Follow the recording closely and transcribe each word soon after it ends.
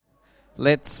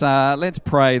Let's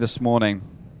pray this morning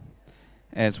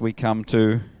as we come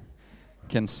to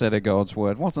consider God's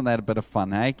Word. Wasn't that a bit of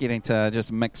fun, hey? Getting to just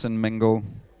mix and mingle.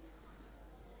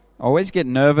 I always get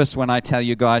nervous when I tell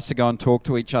you guys to go and talk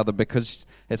to each other because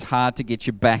it's hard to get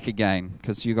you back again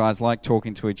because you guys like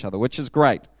talking to each other, which is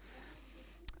great.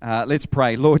 Let's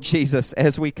pray. Lord Jesus,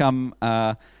 as we come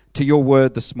to your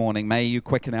Word this morning, may you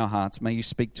quicken our hearts. May you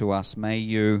speak to us. May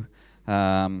you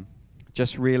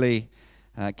just really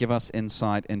give us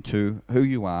insight into who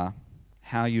you are,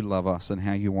 how you love us, and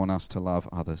how you want us to love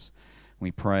others.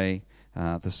 We pray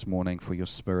this morning for your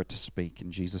Spirit to speak.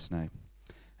 In Jesus' name,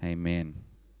 amen.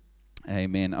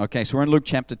 Amen. Okay, so we're in Luke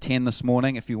chapter 10 this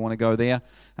morning, if you want to go there,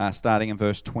 starting in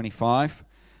verse 25.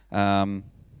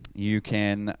 You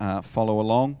can follow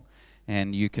along,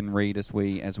 and you can read as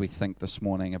we think this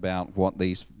morning about what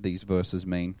these verses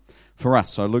mean for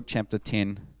us. So Luke chapter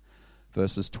 10,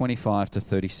 verses 25 to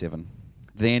 37.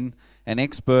 Then an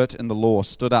expert in the law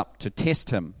stood up to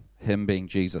test him being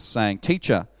Jesus, saying,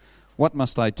 "Teacher, what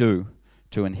must I do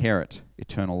to inherit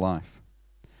eternal life?"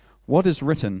 "What is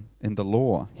written in the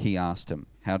law?" he asked him.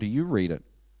 "How do you read it?"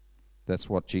 That's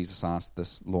what Jesus asked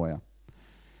this lawyer.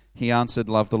 He answered,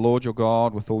 "Love the Lord your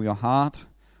God with all your heart,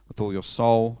 with all your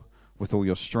soul, with all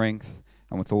your strength,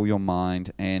 and with all your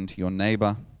mind, and your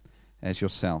neighbor as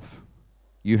yourself."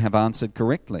 "You have answered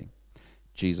correctly,"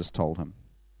 Jesus told him.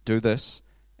 "Do this,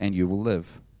 and you will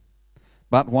live."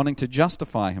 But wanting to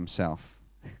justify himself,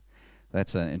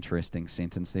 that's an interesting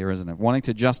sentence there, isn't it? Wanting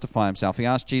to justify himself, he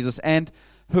asked Jesus, "And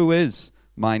who is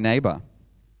my neighbor?"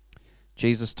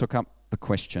 Jesus took up the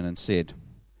question and said,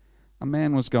 "A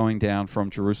man was going down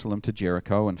from Jerusalem to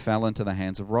Jericho and fell into the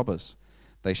hands of robbers.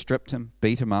 They stripped him,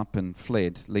 beat him up, and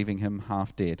fled, leaving him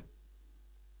half dead.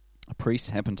 A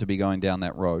priest happened to be going down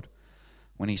that road.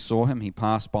 When he saw him, he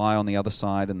passed by on the other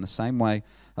side. In the same way,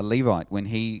 a Levite, when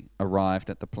he arrived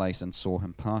at the place and saw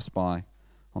him, passed by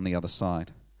on the other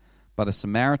side. But a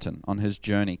Samaritan on his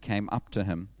journey came up to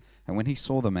him, and when he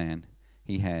saw the man,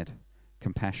 he had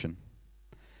compassion.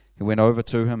 He went over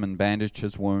to him and bandaged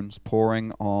his wounds,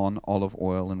 pouring on olive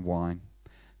oil and wine.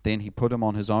 Then he put him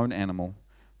on his own animal,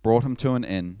 brought him to an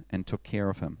inn, and took care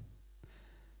of him.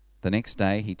 The next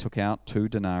day he took out 2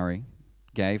 denarii,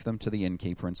 gave them to the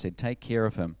innkeeper, and said, 'Take care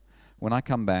of him. When I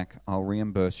come back, I'll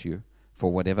reimburse you for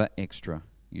whatever extra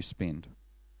you spend.'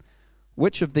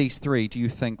 Which of these 3 do you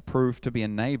think proved to be a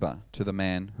neighbor to the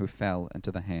man who fell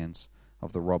into the hands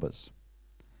of the robbers?"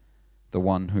 "The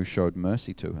one who showed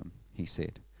mercy to him," he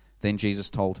said. Then Jesus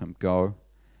told him, "Go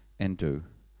and do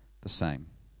the same."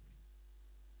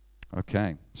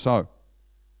 Okay, so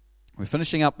we're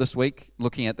finishing up this week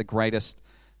looking at the greatest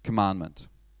commandment.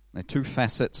 There are 2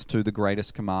 facets to the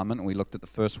greatest commandment. We looked at the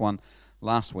first one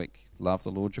last week. Love the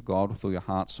Lord your God with all your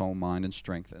heart, soul, mind, and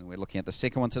strength. And we're looking at the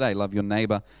second one today. Love your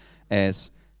neighbor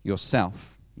as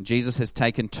yourself. Jesus has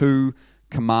taken 2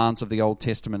 commands of the Old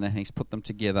Testament and he's put them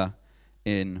together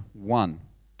in one.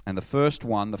 And the first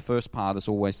part is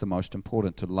always the most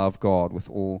important, to love God with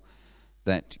all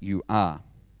that you are.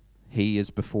 He is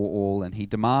before all and he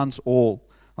demands all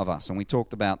of us. And we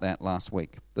talked about that last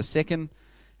week. The second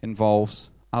involves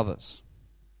others.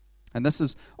 And this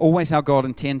is always how God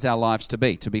intends our lives to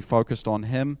be focused on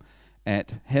Him,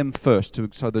 at Him first,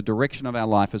 so the direction of our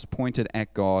life is pointed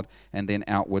at God and then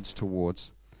outwards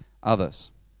towards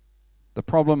others. The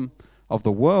problem of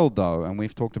the world, though, and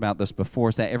we've talked about this before,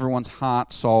 is that everyone's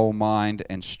heart, soul, mind,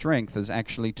 and strength is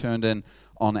actually turned in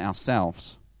on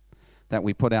ourselves. That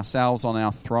we put ourselves on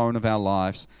our throne of our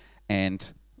lives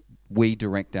and we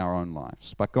direct our own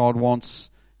lives. But God wants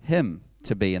Him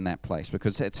to be in that place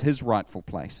because it's His rightful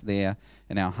place there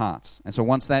in our hearts. And so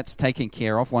once that's taken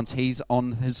care of, once He's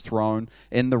on His throne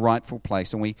in the rightful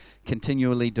place and we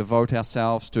continually devote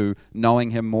ourselves to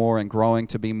knowing Him more and growing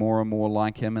to be more and more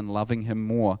like Him and loving Him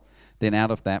more, then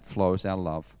out of that flows our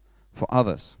love for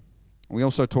others. We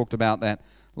also talked about that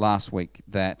last week,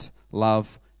 that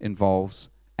love involves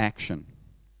action.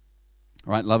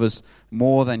 Right? Love is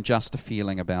more than just a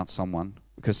feeling about someone.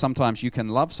 Because sometimes you can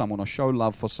love someone or show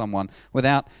love for someone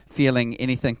without feeling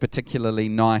anything particularly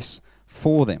nice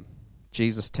for them.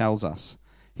 Jesus tells us,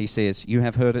 He says, "You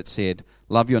have heard it said,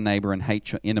 love your neighbor and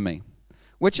hate your enemy."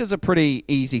 Which is a pretty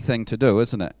easy thing to do,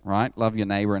 isn't it? Right? Love your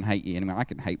neighbor and hate your enemy. I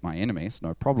can hate my enemy, it's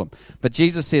no problem. But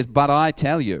Jesus says, "But I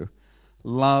tell you,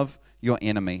 love your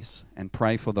enemies and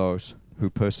pray for those who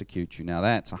persecute you." Now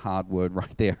that's a hard word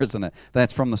right there, isn't it?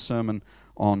 That's from the Sermon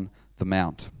on the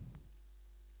Mount.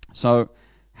 So,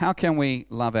 how can we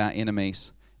love our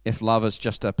enemies if love is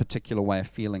just a particular way of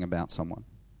feeling about someone?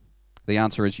 The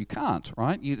answer is you can't,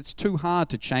 right? It's too hard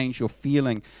to change your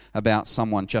feeling about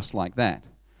someone just like that.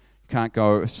 You can't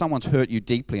go, if someone's hurt you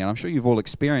deeply, and I'm sure you've all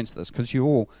experienced this because you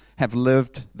all have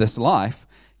lived this life,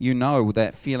 you know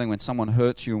that feeling when someone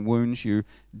hurts you and wounds you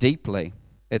deeply,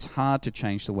 it's hard to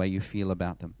change the way you feel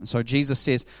about them. And so Jesus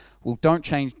says, well, don't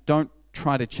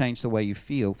try to change the way you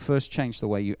feel. First, change the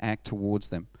way you act towards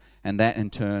them. And that in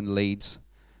turn leads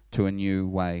to a new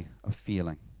way of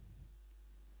feeling.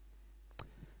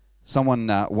 Someone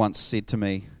once said to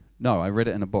me, no, I read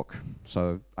it in a book,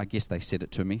 so I guess they said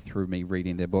it to me through me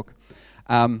reading their book.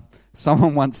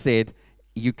 Someone once said,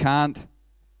 you can't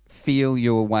feel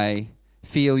your way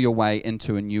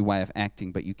into a new way of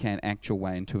acting, but you can act your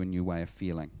way into a new way of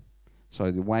feeling. So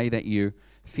the way that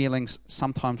feelings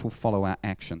sometimes will follow our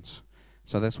actions.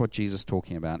 So that's what Jesus is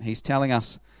talking about. He's telling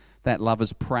us that love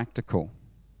is practical,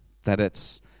 that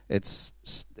it's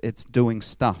doing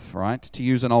stuff, right? To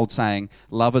use an old saying,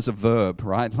 love is a verb,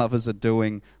 right? Love is a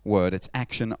doing word. It's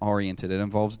action-oriented. It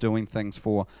involves doing things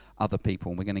for other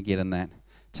people. And we're going to get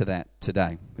to that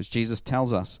today. Because Jesus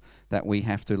tells us that we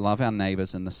have to love our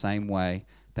neighbors in the same way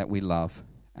that we love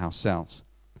ourselves.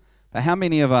 But how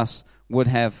many of us would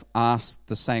have asked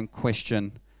the same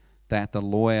question that the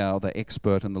lawyer or the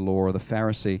expert in the law or the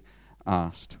Pharisee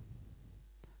asked?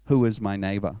 Who is my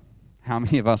neighbor? How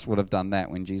many of us would have done that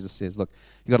when Jesus says, look,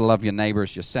 you've got to love your neighbor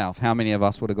as yourself? How many of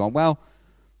us would have gone, well,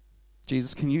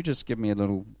 Jesus, can you just give me a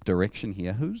little direction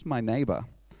here? Who's my neighbor?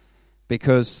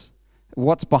 Because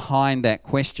what's behind that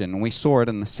question? And we saw it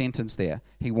in the sentence there.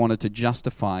 He wanted to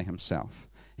justify himself.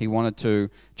 He wanted to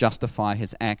justify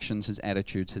his actions, his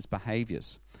attitudes, his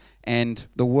behaviors. And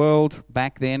the world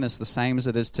back then is the same as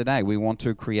it is today. We want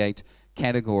to create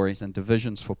categories and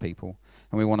divisions for people.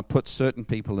 And we want to put certain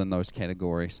people in those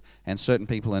categories and certain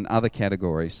people in other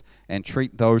categories and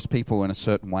treat those people in a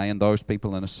certain way and those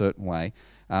people in a certain way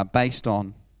based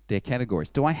on their categories.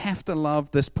 Do I have to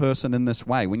love this person in this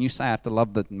way? When you say I have to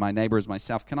love my neighbor as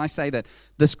myself, can I say that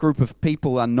this group of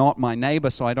people are not my neighbor,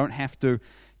 so I don't have to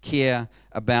care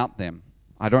about them?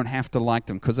 I don't have to like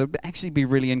them, because it would actually be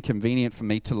really inconvenient for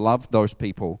me to love those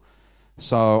people.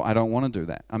 So I don't want to do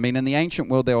that. I mean, in the ancient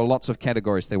world, there were lots of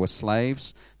categories. There were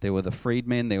slaves, there were the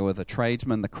freedmen, there were the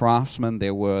tradesmen, the craftsmen,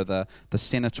 there were the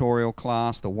senatorial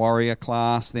class, the warrior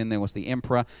class, then there was the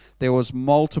emperor. There was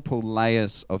multiple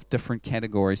layers of different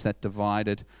categories that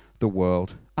divided the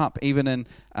world up. Even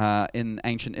in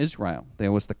ancient Israel,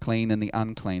 there was the clean and the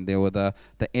unclean. There were the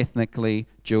ethnically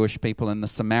Jewish people and the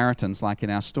Samaritans, like in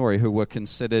our story, who were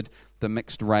considered the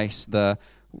mixed race,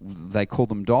 they call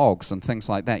them dogs and things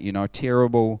like that,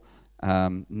 terrible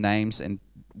names and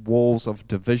walls of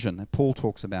division that Paul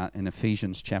talks about in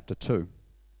Ephesians chapter 2.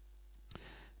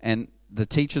 And the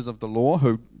teachers of the law,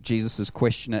 who Jesus'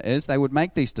 questioner is, they would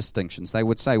make these distinctions. They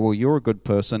would say, well, you're a good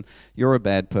person, you're a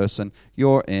bad person,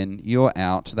 you're in, you're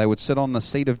out. They would sit on the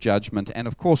seat of judgment and,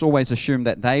 of course, always assume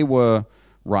that they were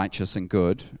righteous and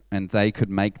good, and they could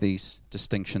make these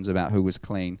distinctions about who was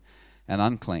clean and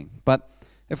unclean. But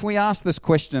if we ask this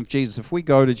question of Jesus, if we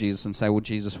go to Jesus and say, well,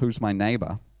 Jesus, who's my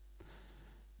neighbor?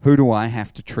 Who do I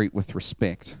have to treat with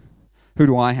respect? Who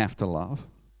do I have to love?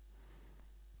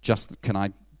 Can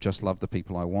I just love the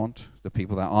people I want, the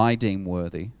people that I deem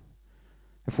worthy?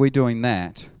 If we're doing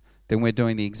that, then we're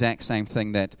doing the exact same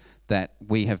thing that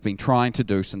we have been trying to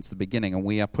do since the beginning, and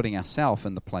we are putting ourselves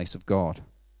in the place of God.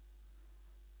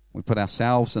 We put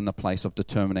ourselves in the place of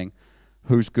determining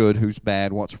who's good, who's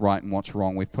bad, what's right and what's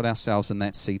wrong. We've put ourselves in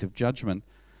that seat of judgment,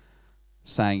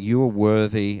 saying you are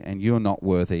worthy and you're not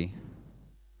worthy,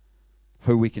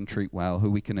 who we can treat well, who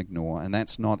we can ignore, and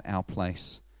that's not our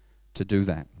place to do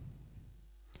that.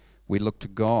 We look to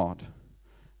God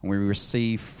and we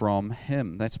receive from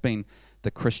Him. That's been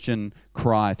the Christian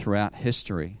cry throughout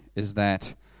history, is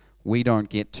that we don't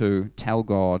get to tell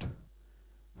God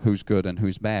who's good and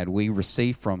who's bad. We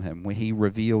receive from Him, where He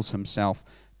reveals Himself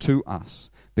to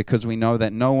us, because we know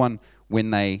that no one,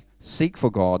 when they seek for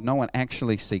God, no one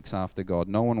actually seeks after God.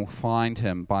 No one will find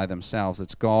Him by themselves.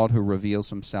 It's God who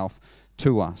reveals Himself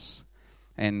to us.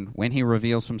 And when He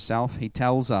reveals Himself, He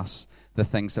tells us the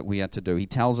things that we are to do. He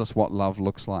tells us what love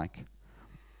looks like.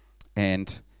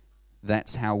 And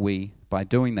that's how we, by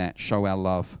doing that, show our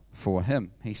love for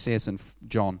Him. He says in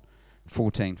John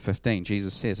 14:15,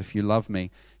 Jesus says, if you love me,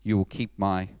 you will keep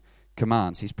my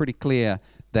commands. He's pretty clear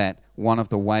that one of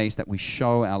the ways that we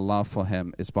show our love for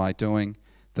Him is by doing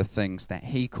the things that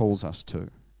He calls us to,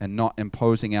 and not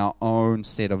imposing our own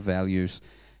set of values,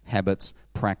 habits,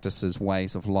 practices,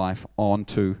 ways of life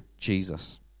onto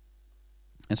Jesus.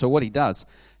 And so what he does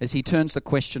is he turns the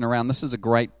question around. This is a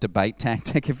great debate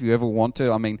tactic if you ever want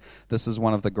to. I mean, this is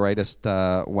one of the greatest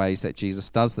ways that Jesus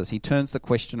does this. He turns the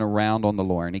question around on the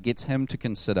lawyer, and he gets him to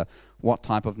consider what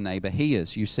type of neighbor he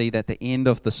is. You see that at the end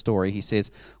of the story, he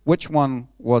says, which one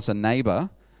was a neighbor,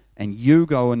 and you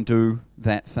go and do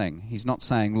that thing. He's not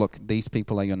saying, look, these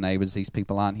people are your neighbors, these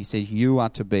people aren't. He says you are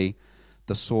to be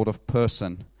the sort of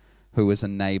person who is a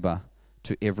neighbor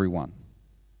to everyone.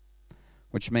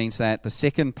 Which means that the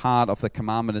second part of the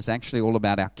commandment is actually all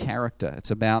about our character.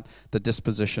 It's about the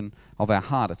disposition of our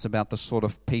heart. It's about the sort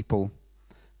of people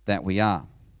that we are.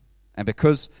 And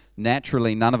because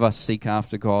naturally none of us seek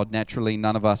after God, naturally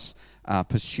none of us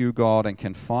pursue God and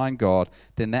can find God,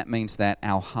 then that means that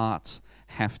our hearts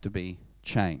have to be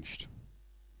changed.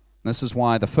 This is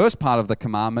why the first part of the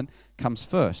commandment comes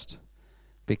first,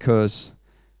 because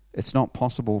it's not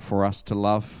possible for us to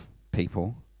love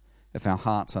people if our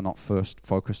hearts are not first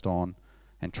focused on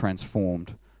and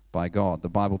transformed by God. The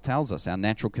Bible tells us our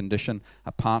natural condition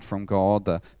apart from God,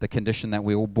 the condition that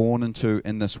we're all born into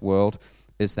in this world,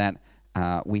 is that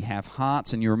we have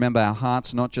hearts. And you remember, our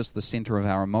heart's not just the center of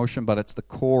our emotion, but it's the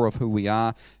core of who we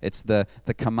are. It's the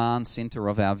command center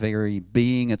of our very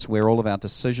being. It's where all of our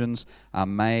decisions are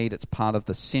made. It's part of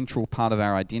the central part of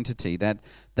our identity.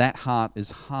 That heart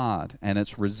is hard and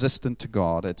it's resistant to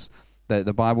God.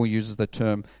 The Bible uses the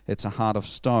term, it's a heart of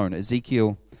stone.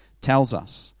 Ezekiel tells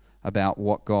us about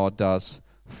what God does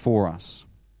for us.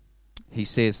 He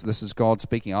says, this is God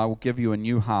speaking, I will give you a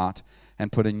new heart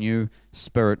and put a new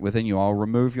spirit within you. I'll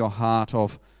remove your heart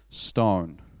of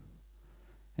stone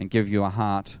and give you a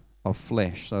heart of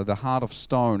flesh. So the heart of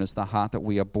stone is the heart that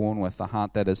we are born with, the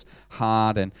heart that is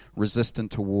hard and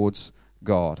resistant towards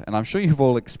God. And I'm sure you've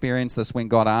all experienced this when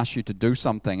God asks you to do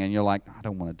something and you're like, I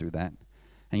don't want to do that.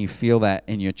 And you feel that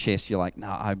in your chest. You're like, no,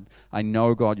 I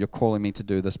know, God, you're calling me to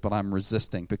do this, but I'm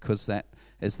resisting, because that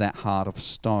is that heart of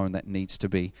stone that needs to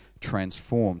be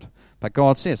transformed. But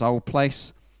God says, I will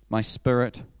place my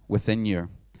spirit within you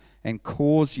and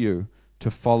cause you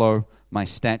to follow my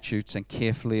statutes and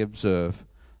carefully observe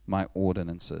my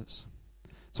ordinances.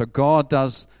 So God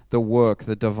does the work,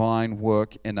 the divine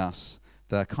work in us,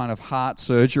 the kind of heart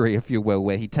surgery, if you will,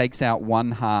 where he takes out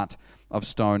one heart of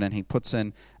stone and he puts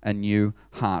in a new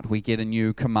heart. We get a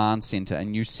new command center, a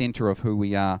new center of who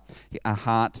we are, a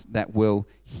heart that will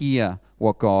hear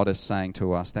what God is saying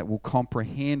to us, that will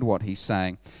comprehend what he's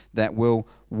saying, that will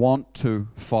want to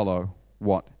follow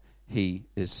what he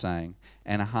is saying,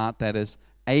 and a heart that is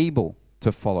able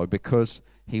to follow because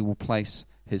he will place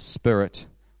his spirit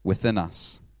within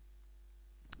us.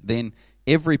 Then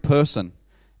every person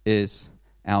is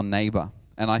our neighbor.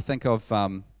 And I think of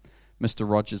Mr.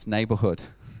 Rogers' Neighborhood.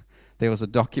 There was a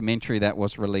documentary that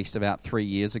was released about 3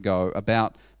 years ago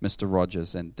about Mr.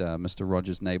 Rogers and Mr.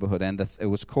 Rogers' Neighborhood, and it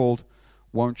was called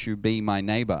Won't You Be My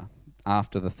Neighbor,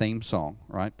 after the theme song,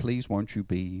 right? Please won't you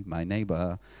be my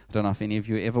neighbor. I don't know if any of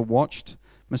you ever watched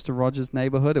Mr. Rogers'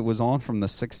 Neighborhood. It was on from the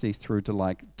 60s through to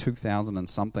like 2000 and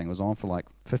something. It was on for like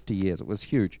 50 years. It was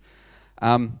huge.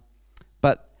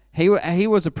 But he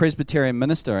was a Presbyterian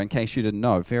minister, in case you didn't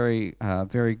know. Very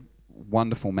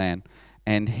wonderful man.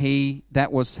 And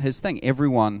that was his thing.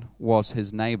 Everyone was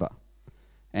his neighbor.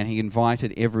 And he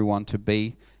invited everyone to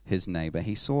be his neighbor.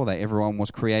 He saw that everyone was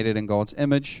created in God's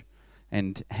image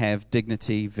and have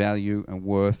dignity, value, and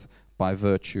worth by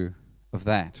virtue of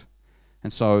that.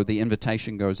 And so the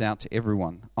invitation goes out to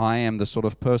everyone. I am the sort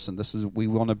of person, we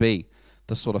want to be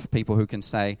the sort of people who can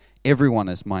say, everyone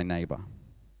is my neighbor.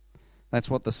 That's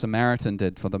what the Samaritan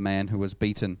did for the man who was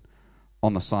beaten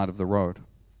on the side of the road.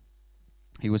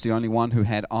 He was the only one who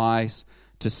had eyes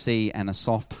to see and a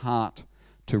soft heart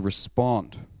to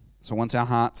respond. So once our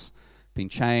hearts have been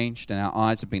changed and our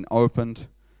eyes have been opened,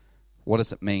 what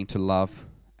does it mean to love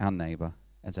our neighbor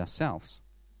as ourselves?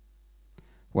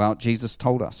 Well, Jesus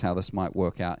told us how this might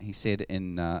work out. He said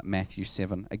in Matthew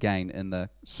 7, again in the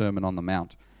Sermon on the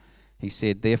Mount, he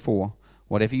said, therefore,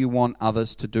 whatever you want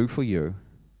others to do for you,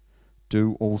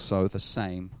 do also the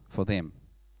same for them.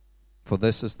 For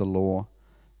this is the law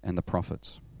and the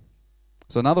prophets.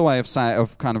 So another way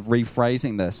of kind of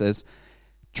rephrasing this is,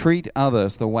 treat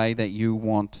others the way that you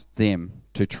want them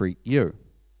to treat you.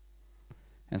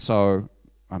 And so,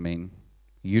 I mean,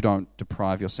 you don't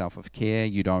deprive yourself of care.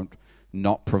 You don't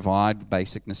not provide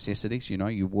basic necessities. You know,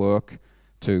 you work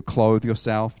to clothe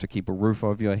yourself, to keep a roof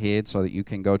over your head so that you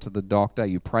can go to the doctor.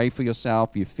 You pray for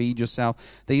yourself. You feed yourself.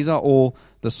 These are all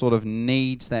the sort of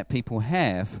needs that people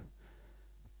have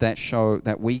that show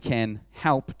that we can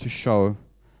help to show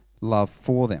love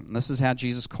for them. And this is how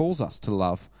Jesus calls us to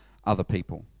love other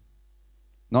people.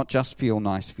 Not just feel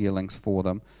nice feelings for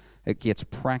them. It gets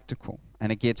practical.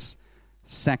 and it gets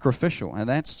sacrificial. And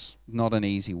that's not an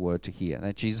easy word to hear,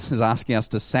 that Jesus is asking us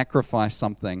to sacrifice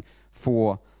something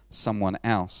for someone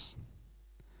else.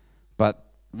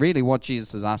 But really what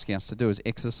Jesus is asking us to do is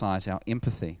exercise our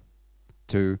empathy,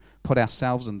 to put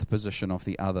ourselves in the position of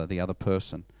the other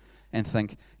person, and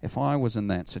think, if I was in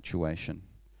that situation,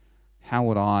 how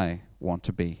would I want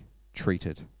to be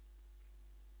treated?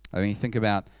 I mean, think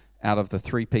about, out of the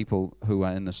 3 people who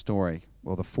are in the story,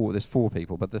 well, there's 4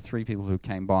 people, but the 3 people who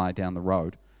came by down the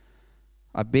road,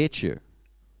 I bet you,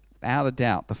 without a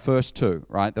doubt, the first two,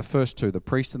 the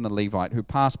priest and the Levite, who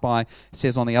passed by, it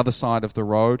says on the other side of the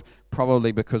road,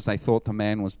 probably because they thought the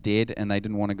man was dead and they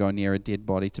didn't want to go near a dead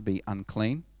body to be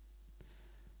unclean.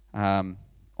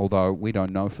 Although we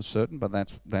don't know for certain, but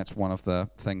that's one of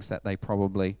the things that they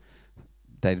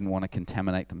didn't want to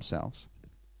contaminate themselves.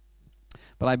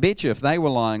 But I bet you if they were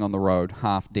lying on the road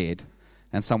half dead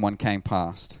and someone came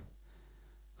past,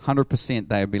 100%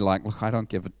 they would be like, look, I don't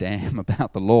give a damn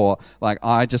about the law. Like,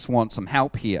 I just want some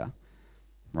help here,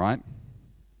 right?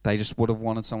 They just would have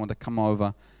wanted someone to come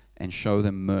over and show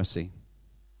them mercy,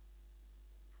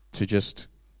 to just,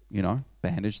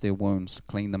 bandage their wounds,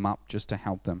 clean them up, just to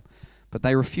help them. But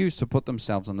they refused to put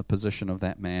themselves in the position of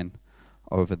that man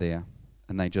over there,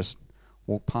 and they just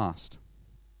walked past.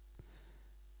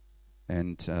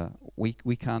 And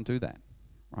we can't do that.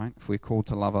 Right? If we're called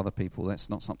to love other people, that's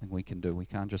not something we can do. We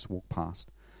can't just walk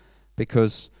past.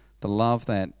 Because the love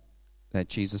that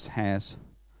Jesus has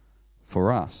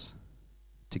for us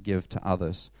to give to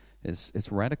others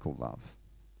it's radical love.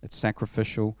 It's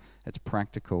sacrificial, it's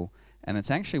practical, and it's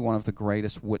actually one of the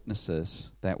greatest witnesses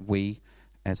that we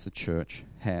as the church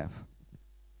have.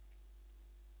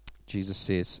 Jesus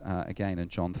says, again in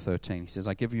John 13, he says,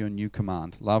 I give you a new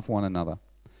command, love one another,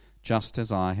 just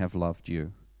as I have loved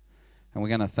you. And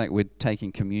we're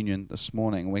taking communion this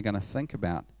morning, and we're going to think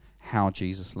about how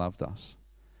Jesus loved us,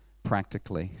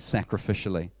 practically,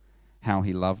 sacrificially, how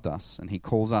he loved us. And he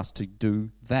calls us to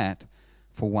do that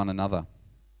for one another.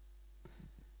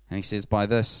 And he says, by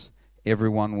this,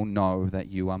 everyone will know that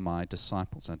you are my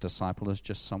disciples. A disciple is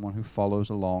just someone who follows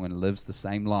along and lives the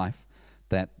same life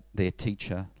that their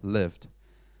teacher lived.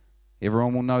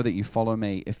 Everyone will know that you follow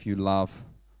me if you love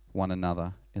one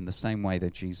another in the same way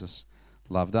that Jesus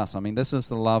loved us. I mean, this is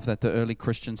the love that the early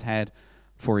Christians had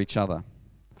for each other.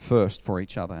 First for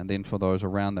each other, and then for those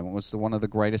around them. It was one of the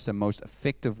greatest and most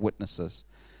effective witnesses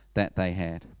that they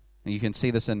had. And you can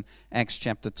see this in Acts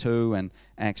chapter 2 and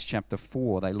Acts chapter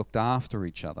 4. They looked after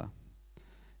each other.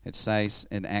 It says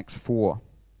in Acts 4,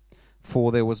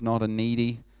 for there was not a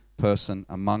needy person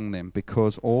among them,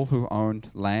 because all who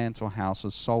owned lands or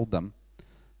houses sold them.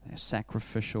 Their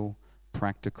sacrificial,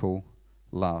 practical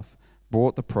love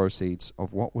brought the proceeds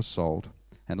of what was sold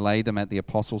and laid them at the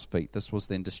apostles' feet. This was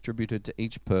then distributed to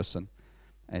each person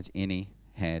as any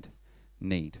had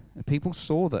need. And people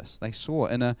saw this. They saw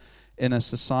in a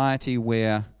society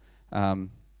where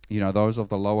those of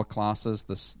the lower classes,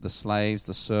 the slaves,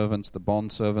 the servants, the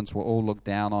bond servants were all looked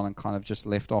down on and kind of just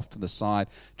left off to the side,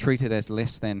 treated as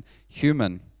less than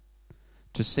human.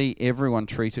 To see everyone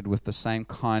treated with the same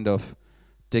kind of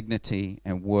dignity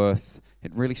and worth,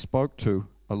 it really spoke to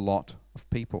a lot of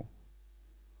people.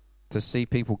 To see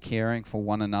people caring for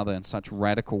one another in such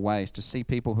radical ways, to see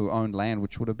people who owned land,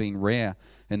 which would have been rare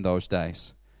in those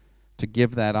days, to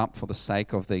give that up for the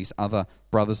sake of these other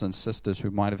brothers and sisters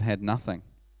who might have had nothing.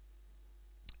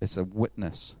 It's a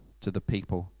witness to the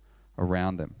people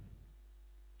around them.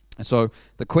 And so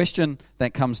the question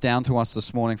that comes down to us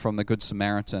this morning from the Good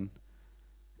Samaritan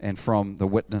and from the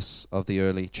witness of the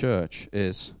early church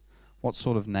is, what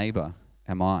sort of neighbor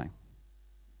am I?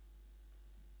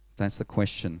 That's the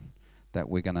question that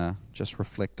we're going to just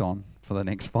reflect on for the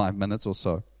next 5 minutes or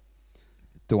so.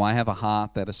 Do I have a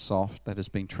heart that is soft, that has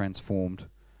been transformed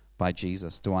by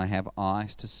Jesus? Do I have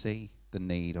eyes to see the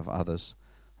need of others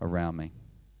around me?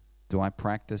 Do I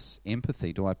practice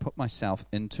empathy? Do I put myself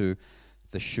into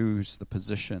the shoes, the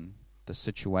position, the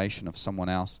situation of someone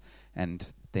else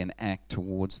and then act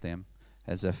towards them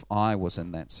as if I was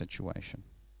in that situation?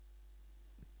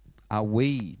 Are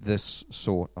we this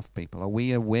sort of people? Are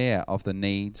we aware of the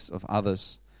needs of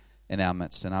others in our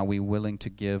midst? And are we willing to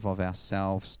give of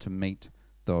ourselves to meet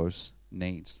those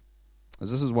needs?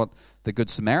 Because this is what the Good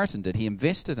Samaritan did. He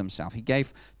invested himself. He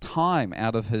gave time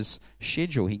out of his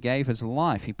schedule. He gave his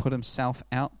life. He put himself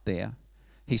out there.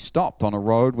 He stopped on a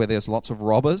road where there's lots of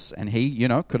robbers, and he,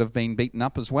 could have been beaten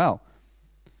up as well.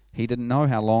 He didn't know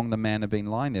how long the man had been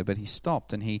lying there, but he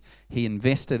stopped and he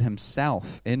invested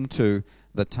himself into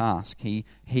the task.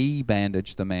 He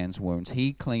bandaged the man's wounds.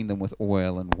 He cleaned them with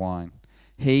oil and wine.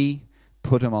 He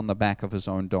put him on the back of his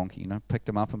own donkey, picked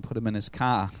him up and put him in his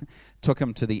car, took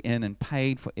him to the inn and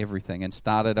paid for everything and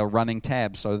started a running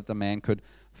tab so that the man could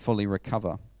fully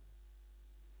recover.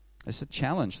 It's a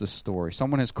challenge, this story.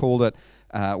 Someone has called it,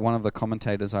 one of the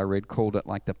commentators I read called it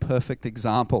like the perfect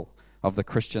example of the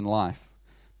Christian life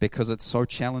because it's so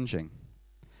challenging.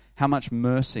 How much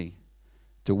mercy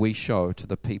do we show to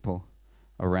the people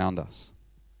around us?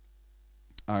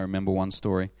 I remember one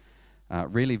story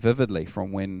really vividly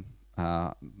from when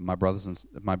my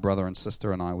brother and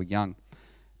sister and I were young,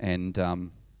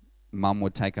 and Mum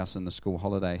would take us in the school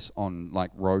holidays on like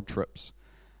road trips.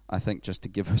 I think just to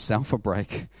give herself a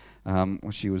break.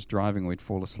 When she was driving, we'd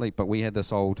fall asleep. But we had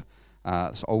this old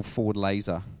Ford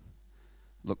Laser,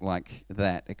 looked like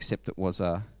that, except it was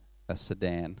a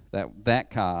sedan.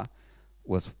 That car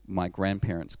was my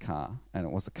grandparents' car, and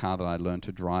it was the car that I learned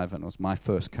to drive, and it was my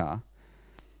first car.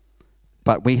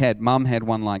 But Mum had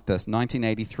one like this,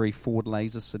 1983 Ford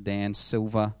Laser sedan,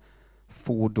 silver,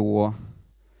 4-door,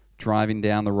 driving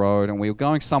down the road, and we were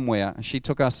going somewhere, and she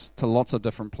took us to lots of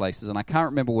different places, and I can't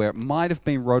remember where. It might have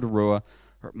been Rotorua,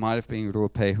 or it might have been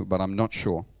Ruapehu, but I'm not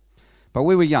sure. But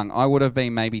we were young. I would have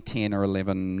been maybe 10 or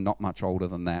 11, not much older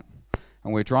than that.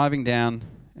 And we're driving down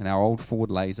in our old Ford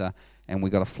Laser, and we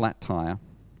got a flat tire,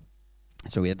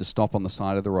 so we had to stop on the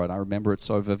side of the road. I remember it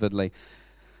so vividly.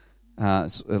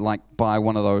 It's like by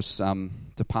one of those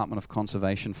Department of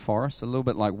Conservation forests, a little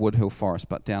bit like Woodhill Forest,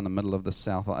 but down the middle of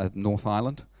the North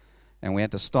Island. And we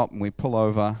had to stop, and we pull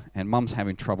over, and Mum's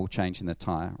having trouble changing the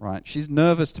tire, right? She's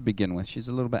nervous to begin with. She's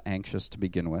a little bit anxious to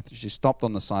begin with. She stopped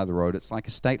on the side of the road. It's like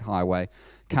a state highway.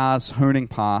 Cars hooning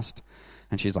past,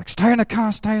 and she's like, stay in the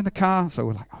car, stay in the car. So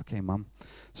we're like, okay, Mum.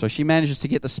 So she manages to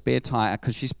get the spare tire,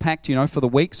 because she's packed, for the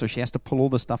week, so she has to pull all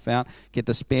the stuff out, get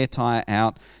the spare tire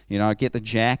out, get the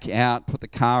jack out, put the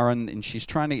car in, and she's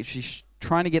trying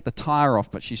to get the tire off,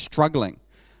 but she's struggling,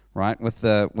 right, with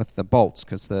the bolts,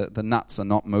 because the nuts are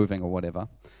not moving or whatever.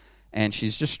 And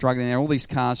she's just struggling there. All these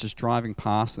cars just driving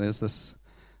past. There's this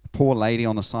poor lady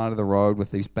on the side of the road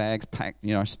with these bags packed,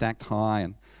 stacked high.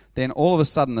 And then all of a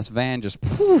sudden this van just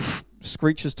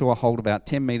screeches to a halt about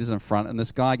 10 meters in front, and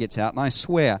this guy gets out. And I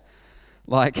swear,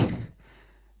 like,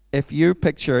 if you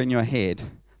picture in your head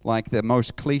like the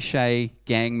most cliche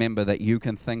gang member that you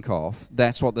can think of,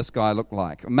 that's what this guy looked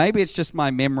like. Maybe it's just my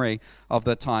memory of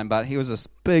the time, but he was this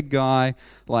big guy,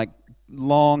 like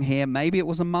long hair. Maybe it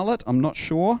was a mullet. I'm not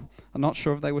sure. I'm not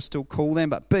sure if they were still cool then,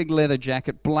 but big leather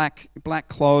jacket, black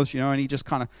clothes, and he just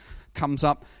kind of comes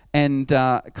up and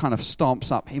kind of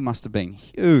stomps up. He must have been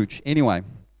huge. Anyway,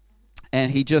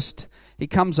 and he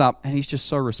comes up, and he's just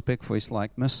so respectful. He's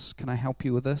like, "Miss, can I help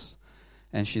you with this?"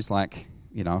 And she's like,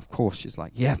 of course, she's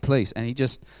like, yeah, please. And he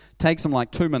just takes him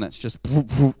like 2 minutes, just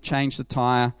change the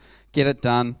tire, get it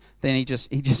done. Then he just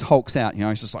hulks out,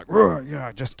 he's just like,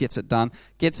 yeah, just gets it done,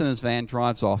 gets in his van,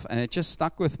 drives off. And it just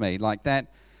stuck with me like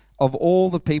that. Of all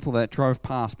the people that drove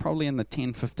past, probably in the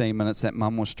 10, 15 minutes that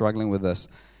Mum was struggling with this,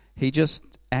 he just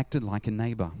acted like a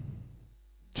neighbor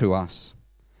to us.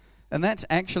 And that's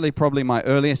actually probably my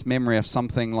earliest memory of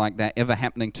something like that ever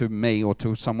happening to me or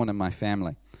to someone in my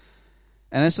family.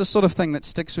 And it's the sort of thing that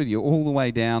sticks with you all the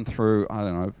way down through, I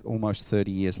don't know, almost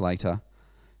 30 years later.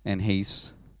 And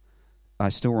I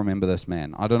still remember this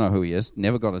man. I don't know who he is,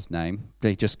 never got his name.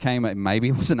 He just came in, maybe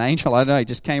it was an angel, I don't know. He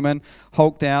just came in,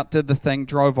 hulked out, did the thing,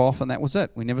 drove off, and that was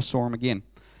it. We never saw him again.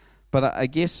 But I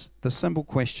guess the simple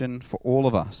question for all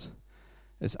of us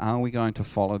is, are we going to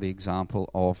follow the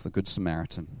example of the Good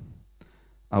Samaritan?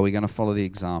 Are we going to follow the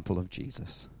example of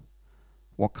Jesus?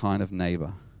 What kind of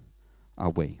neighbor are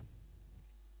we?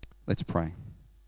 Let's pray.